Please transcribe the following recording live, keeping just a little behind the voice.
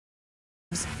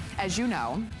as you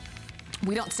know,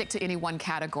 we don't stick to any one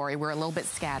category. We're a little bit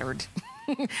scattered.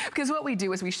 Because what we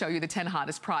do is we show you the 10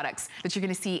 hottest products that you're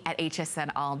gonna see at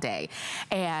HSN all day.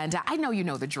 And I know you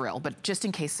know the drill, but just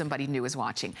in case somebody new is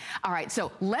watching. All right,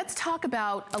 so let's talk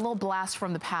about a little blast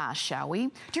from the past, shall we?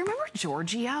 Do you remember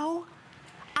Giorgio?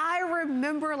 I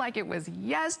remember like it was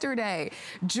yesterday.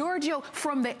 Giorgio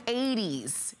from the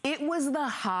 80s. It was the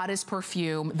hottest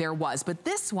perfume there was, but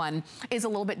this one is a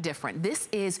little bit different. This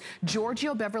is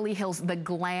Giorgio Beverly Hills, the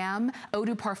Glam Eau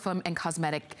de Parfum and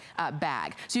Cosmetic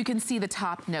bag. So you can see the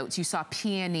top notes. You saw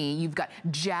peony, you've got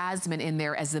jasmine in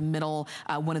there as the middle,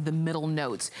 one of the middle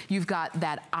notes. You've got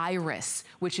that iris,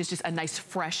 which is just a nice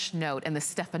fresh note, and the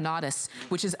stephanotis,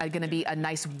 which is gonna be a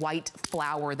nice white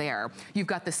flower there. You've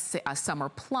got the summer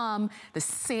plum, the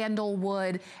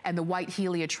sandalwood, and the white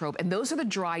heliotrope, and those are the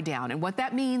dry down. And what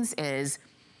that means is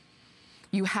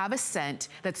you have a scent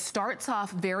that starts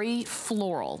off very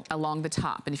floral along the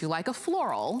top. And if you like a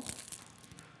floral,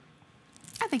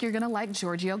 I think you're gonna like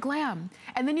Giorgio Glam.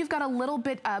 And then you've got a little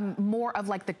bit more of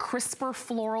like the crisper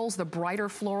florals, the brighter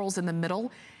florals in the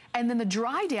middle. And then the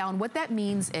dry down, what that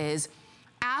means is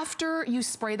after you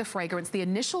spray the fragrance, the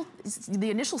initial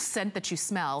scent that you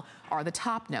smell are the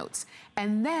top notes.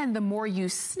 And then the more you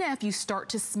sniff, you start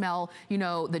to smell, you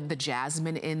know, the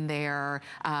jasmine in there,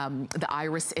 the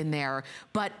iris in there.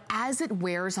 But as it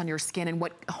wears on your skin, and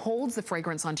what holds the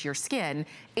fragrance onto your skin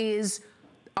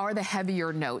are the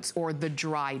heavier notes or the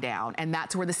dry down, and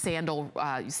that's where the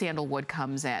sandalwood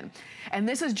comes in. And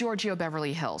this is Giorgio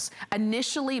Beverly Hills.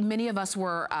 Initially, many of us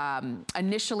were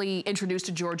initially introduced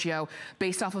to Giorgio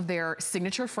based off of their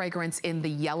signature fragrance in the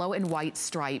yellow and white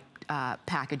stripe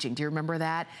packaging. Do you remember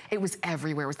that? It was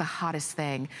everywhere. It was the hottest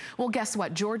thing. Well, guess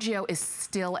what? Giorgio is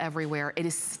still everywhere. It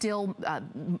is still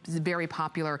very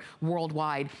popular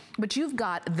worldwide. But you've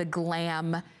got the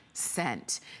Glam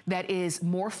scent that is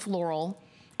more floral.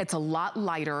 It's a lot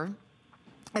lighter.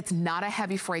 It's not a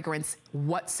heavy fragrance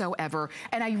whatsoever.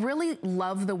 And I really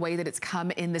love the way that it's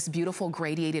come in this beautiful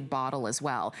gradiated bottle as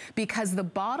well, because the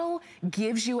bottle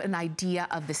gives you an idea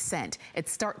of the scent. It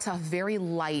starts off very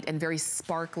light and very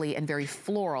sparkly and very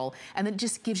floral, and then it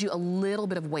just gives you a little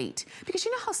bit of weight. Because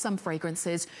you know how some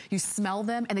fragrances, you smell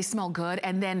them and they smell good,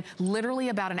 and then literally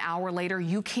about an hour later,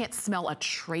 you can't smell a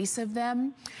trace of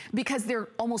them because they're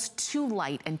almost too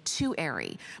light and too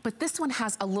airy. But this one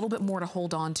has a little bit more to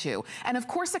hold on to. And of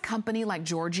course, a company like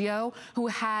Giorgio, who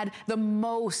had the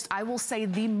most, I will say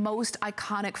the most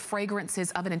iconic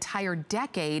fragrances of an entire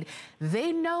decade,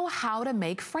 they know how to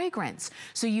make fragrance.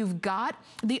 So you've got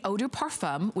the Eau de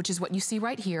Parfum, which is what you see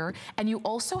right here, and you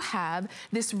also have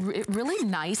this really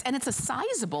nice, and it's a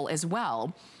sizable as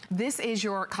well. This is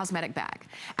your cosmetic bag.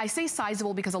 I say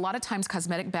sizable because a lot of times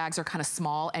cosmetic bags are kind of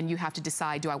small and you have to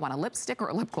decide, do I want a lipstick or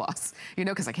a lip gloss? You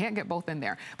know, because I can't get both in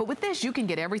there. But with this, you can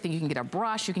get everything. You can get a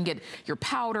brush, you can get your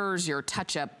powders, your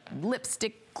touch-up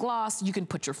lipstick, gloss, you can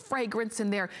put your fragrance in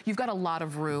there. You've got a lot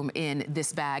of room in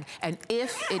this bag, and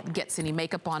if it gets any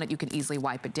makeup on it, you can easily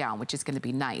wipe it down, which is gonna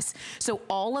be nice. So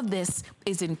all of this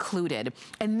is included,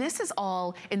 and this is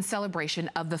all in celebration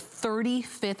of the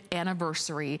 35th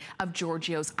anniversary of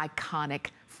Giorgio's iconic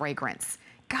fragrance.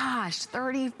 Gosh,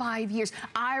 35 years.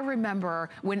 I remember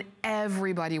when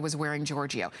everybody was wearing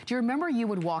Giorgio. Do you remember you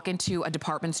would walk into a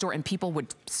department store and people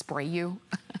would spray you?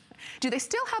 Do they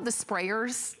still have the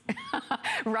sprayers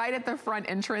right at the front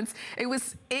entrance? It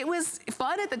was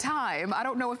fun at the time. I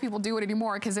don't know if people do it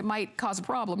anymore because it might cause a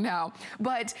problem now.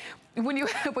 But when you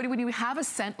have a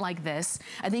scent like this,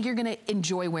 I think you're gonna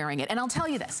enjoy wearing it. And I'll tell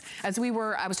you this,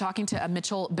 I was talking to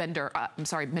Mitchell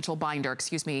Binder,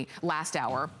 excuse me, last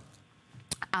hour.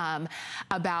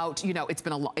 About, you know, it's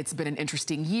been an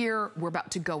interesting year. We're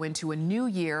about to go into a new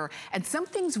year. And some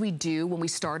things we do when we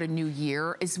start a new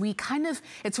year is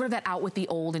it's sort of that out with the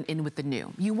old and in with the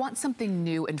new. You want something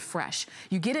new and fresh.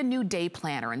 You get a new day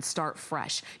planner and start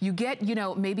fresh. You get, you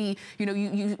know, maybe, you know,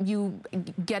 you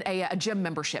get a gym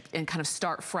membership and kind of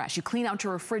start fresh. You clean out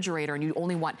your refrigerator and you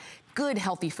only want good,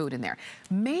 healthy food in there.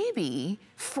 Maybe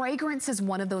fragrance is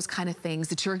one of those kind of things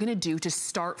that you're gonna do to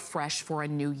start fresh for a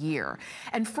new year.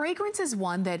 And fragrance is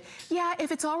one that, yeah,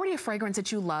 if it's already a fragrance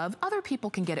that you love, other people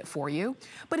can get it for you.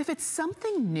 But if it's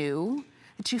something new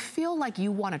that you feel like you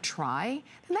wanna try,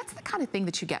 then that's the kind of thing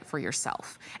that you get for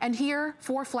yourself. And here,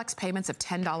 4 flex payments of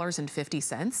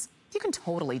 $10.50. You can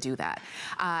totally do that.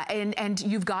 And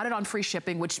you've got it on free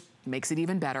shipping, which makes it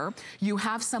even better. You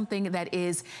have something that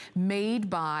is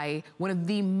made by one of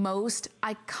the most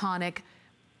iconic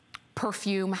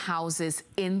perfume houses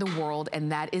in the world,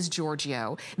 and that is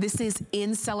Giorgio. This is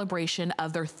in celebration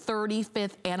of their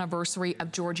 35th anniversary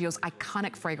of Giorgio's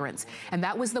iconic fragrance. And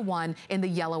that was the one in the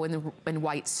yellow and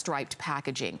white striped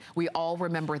packaging. We all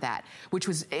remember that,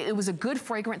 it was a good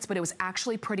fragrance, but it was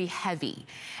actually pretty heavy.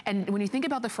 And when you think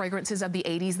about the fragrances of the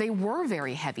 80s, they were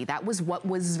very heavy. That was what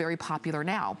was very popular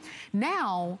now.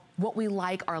 Now, what we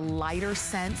like are lighter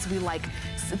scents. We like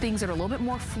things that are a little bit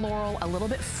more floral, a little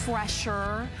bit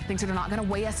fresher, things that are not gonna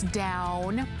weigh us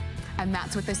down. And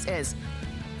that's what this is.